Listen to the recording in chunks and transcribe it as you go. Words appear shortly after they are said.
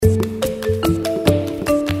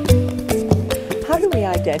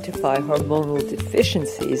identify hormonal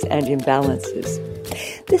deficiencies and imbalances?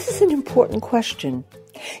 This is an important question.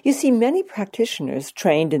 You see, many practitioners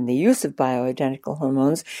trained in the use of bioidentical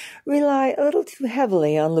hormones rely a little too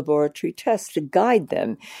heavily on laboratory tests to guide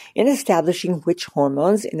them in establishing which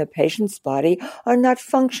hormones in a patient's body are not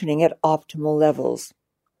functioning at optimal levels.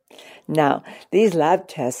 Now, these lab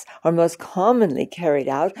tests are most commonly carried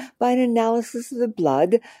out by an analysis of the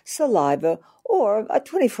blood, saliva, or a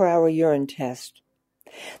 24-hour urine test.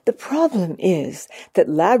 The problem is that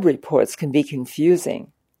lab reports can be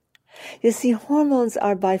confusing. You see, hormones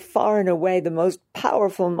are by far and away the most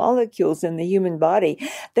powerful molecules in the human body.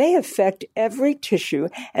 They affect every tissue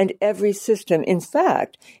and every system, in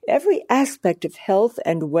fact, every aspect of health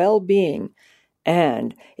and well-being.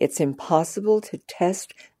 And it's impossible to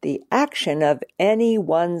test the action of any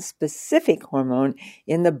one specific hormone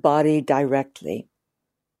in the body directly.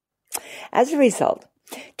 As a result,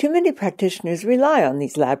 too many practitioners rely on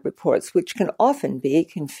these lab reports, which can often be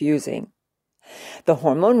confusing. The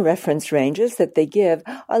hormone reference ranges that they give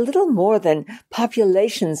are little more than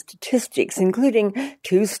population statistics, including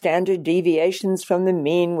 2 standard deviations from the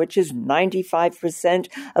mean, which is 95%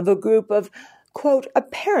 of a group of, quote,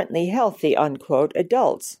 apparently healthy, unquote,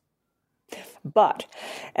 adults. But,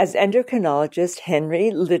 as endocrinologist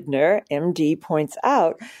Henry Lindner, MD, points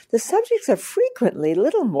out, the subjects are frequently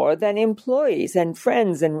little more than employees and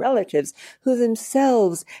friends and relatives who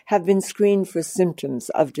themselves have been screened for symptoms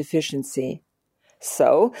of deficiency.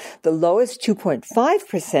 So, the lowest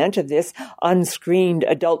 2.5% of this unscreened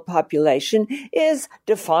adult population is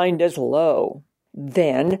defined as low.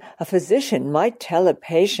 Then, a physician might tell a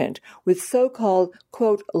patient with so-called,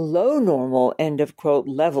 quote, low normal, end of quote,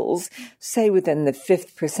 levels, say within the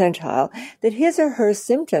 5th percentile, that his or her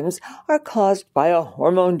symptoms are caused by a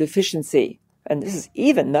hormone deficiency. And this is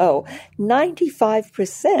even though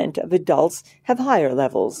 95% of adults have higher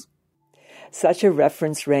levels. Such a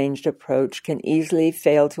reference-ranged approach can easily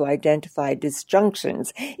fail to identify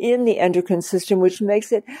disjunctions in the endocrine system, which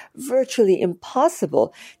makes it virtually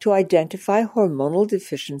impossible to identify hormonal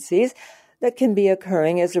deficiencies that can be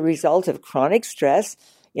occurring as a result of chronic stress,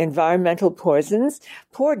 environmental poisons,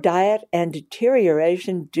 poor diet, and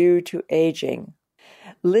deterioration due to aging.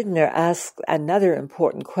 Lindner asks another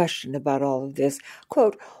important question about all of this.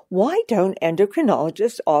 Quote, why don't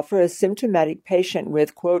endocrinologists offer a symptomatic patient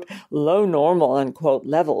with, quote, low normal, unquote,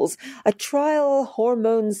 levels, a trial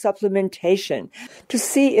hormone supplementation to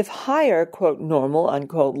see if higher, quote, normal,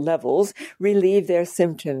 unquote, levels relieve their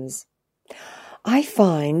symptoms? I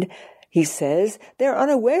find, he says, they're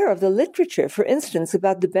unaware of the literature, for instance,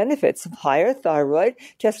 about the benefits of higher thyroid,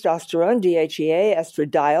 testosterone, DHEA,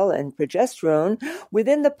 estradiol, and progesterone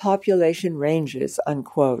within the population ranges,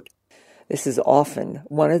 unquote. This is often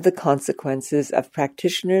one of the consequences of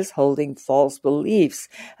practitioners holding false beliefs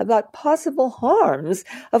about possible harms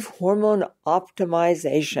of hormone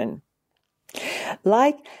optimization.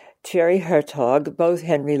 Like Thierry Hertog, both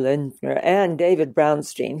Henry Lindner and David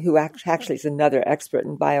Brownstein, who actually is another expert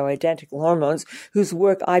in bioidentical hormones, whose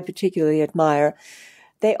work I particularly admire,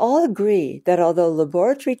 they all agree that although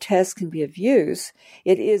laboratory tests can be of use,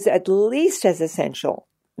 it is at least as essential,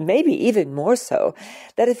 maybe even more so,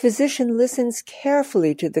 that a physician listens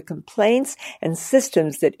carefully to the complaints and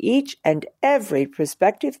symptoms that each and every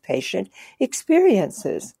prospective patient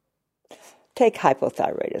experiences. Take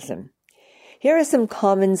hypothyroidism. Here are some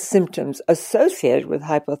common symptoms associated with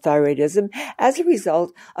hypothyroidism as a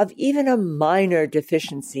result of even a minor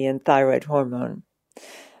deficiency in thyroid hormone.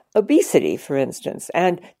 Obesity, for instance,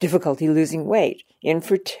 and difficulty losing weight,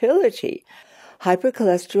 infertility,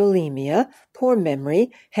 hypercholesterolemia, poor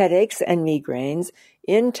memory, headaches and migraines,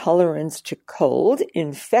 intolerance to cold,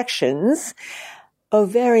 infections,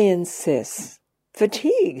 ovarian cysts,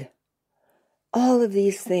 fatigue. All of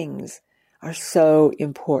these things are so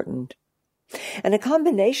important. And a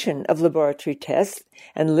combination of laboratory tests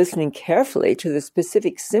and listening carefully to the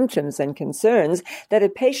specific symptoms and concerns that a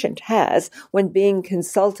patient has when being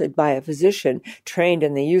consulted by a physician trained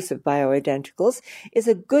in the use of bioidenticals is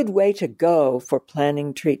a good way to go for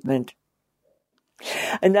planning treatment.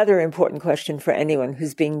 Another important question for anyone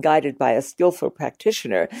who's being guided by a skillful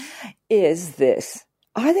practitioner is this.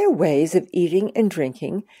 Are there ways of eating and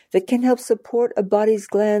drinking that can help support a body's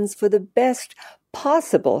glands for the best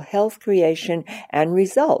possible health creation and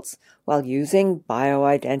results while using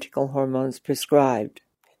bioidentical hormones prescribed?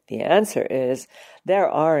 The answer is there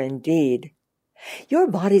are indeed. Your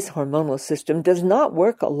body's hormonal system does not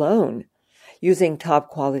work alone. Using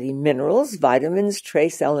top-quality minerals, vitamins,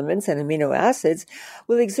 trace elements, and amino acids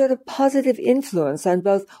will exert a positive influence on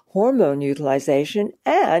both hormone utilization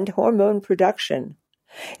and hormone production.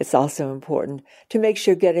 It's also important to make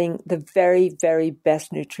sure getting the very, very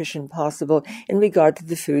best nutrition possible in regard to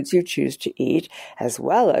the foods you choose to eat, as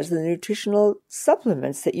well as the nutritional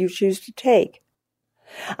supplements that you choose to take.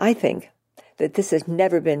 I think that this has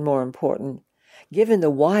never been more important, given the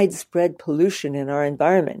widespread pollution in our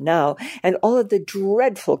environment now and all of the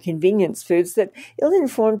dreadful convenience foods that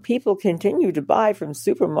ill-informed people continue to buy from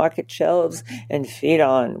supermarket shelves and feed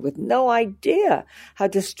on, with no idea how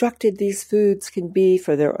destructive these foods can be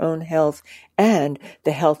for their own health and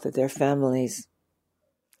the health of their families.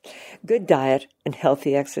 Good diet and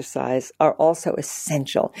healthy exercise are also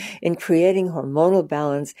essential in creating hormonal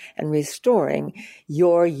balance and restoring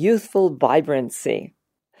your youthful vibrancy.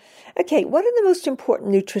 Okay, what are the most important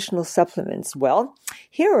nutritional supplements? Well,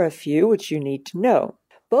 here are a few which you need to know.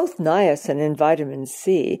 Both niacin and vitamin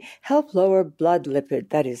C help lower blood lipid,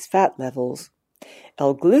 that is, fat levels.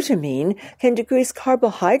 L-glutamine can decrease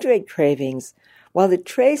carbohydrate cravings, while the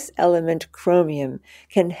trace element chromium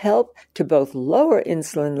can help to both lower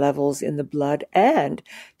insulin levels in the blood and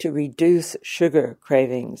to reduce sugar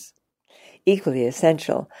cravings. Equally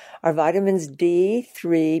essential are vitamins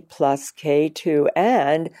D3 plus K2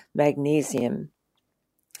 and magnesium.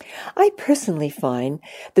 I personally find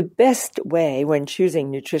the best way when choosing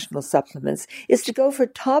nutritional supplements is to go for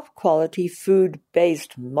top-quality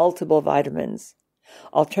food-based multiple vitamins.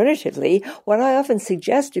 Alternatively, what I often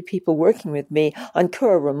suggest to people working with me on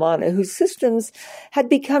Kura Romana whose systems had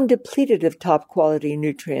become depleted of top-quality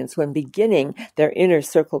nutrients when beginning their Inner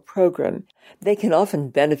Circle program, they can often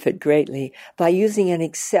benefit greatly by using an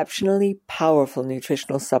exceptionally powerful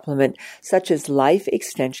nutritional supplement such as Life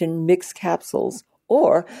Extension Mix Capsules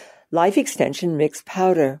or Life Extension Mix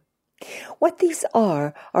Powder. What these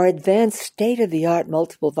are advanced state-of-the-art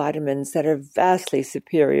multiple vitamins that are vastly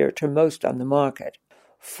superior to most on the market.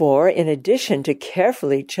 For, in addition to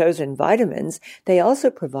carefully chosen vitamins, they also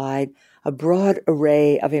provide a broad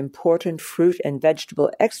array of important fruit and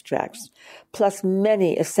vegetable extracts, plus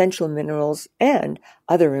many essential minerals and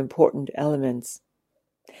other important elements.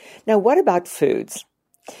 Now, what about foods?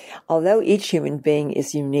 Although each human being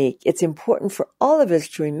is unique, it's important for all of us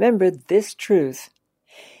to remember this truth.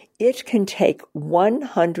 It can take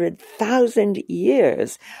 100,000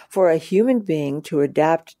 years for a human being to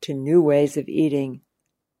adapt to new ways of eating.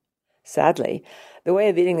 Sadly, the way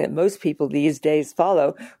of eating that most people these days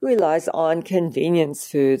follow relies on convenience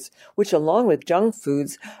foods, which along with junk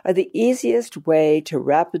foods are the easiest way to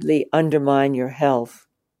rapidly undermine your health.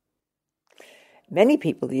 Many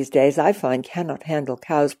people these days, I find, cannot handle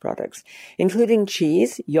cow's products, including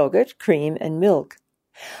cheese, yogurt, cream, and milk.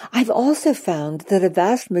 I've also found that a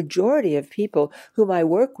vast majority of people whom I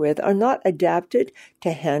work with are not adapted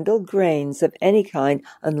to handle grains of any kind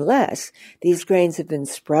unless these grains have been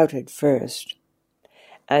sprouted first.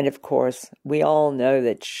 And of course, we all know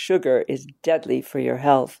that sugar is deadly for your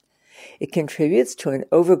health. It contributes to an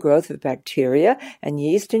overgrowth of bacteria and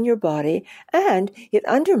yeast in your body, and it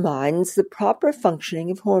undermines the proper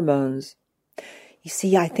functioning of hormones. You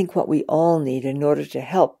see, I think what we all need in order to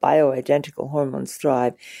help bioidentical hormones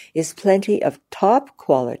thrive is plenty of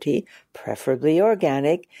top-quality, preferably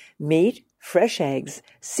organic, meat, fresh eggs,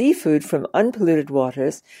 seafood from unpolluted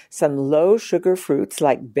waters, some low-sugar fruits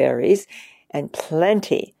like berries, and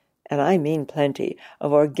plenty, and I mean plenty,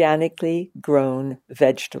 of organically grown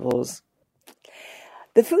vegetables.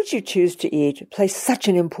 The foods you choose to eat play such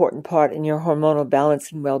an important part in your hormonal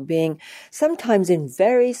balance and well-being, sometimes in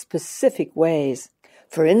very specific ways.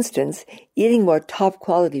 For instance, eating more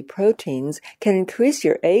top-quality proteins can increase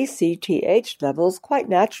your ACTH levels quite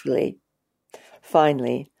naturally.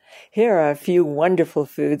 Finally, here are a few wonderful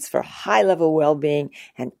foods for high-level well-being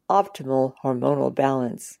and optimal hormonal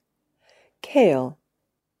balance. Kale,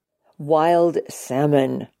 wild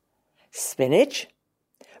salmon, spinach,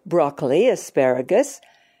 broccoli, asparagus,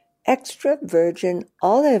 extra virgin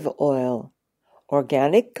olive oil,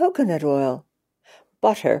 organic coconut oil,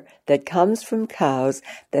 butter that comes from cows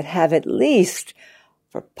that have at least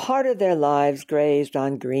for part of their lives grazed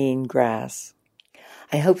on green grass.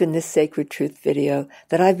 I hope in this Sacred Truth video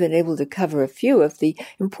that I've been able to cover a few of the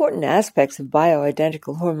important aspects of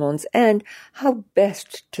bioidentical hormones and how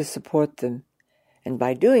best to support them. And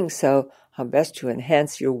by doing so, how best to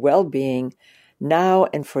enhance your well-being now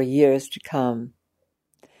and for years to come.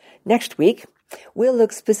 Next week, we'll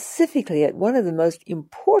look specifically at one of the most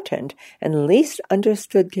important and least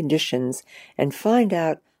understood conditions and find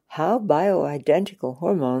out how bioidentical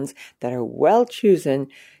hormones that are well chosen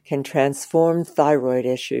can transform thyroid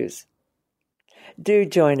issues. Do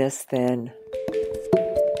join us then.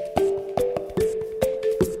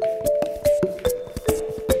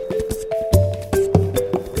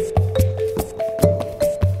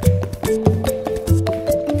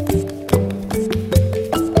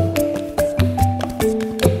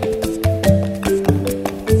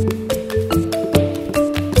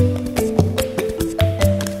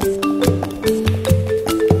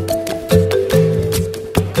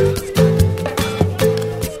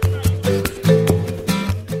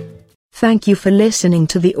 Thank you for listening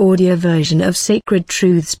to the audio version of Sacred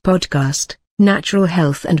Truths podcast, Natural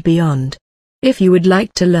Health and Beyond. If you would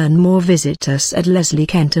like to learn more, visit us at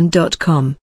lesliekenton.com.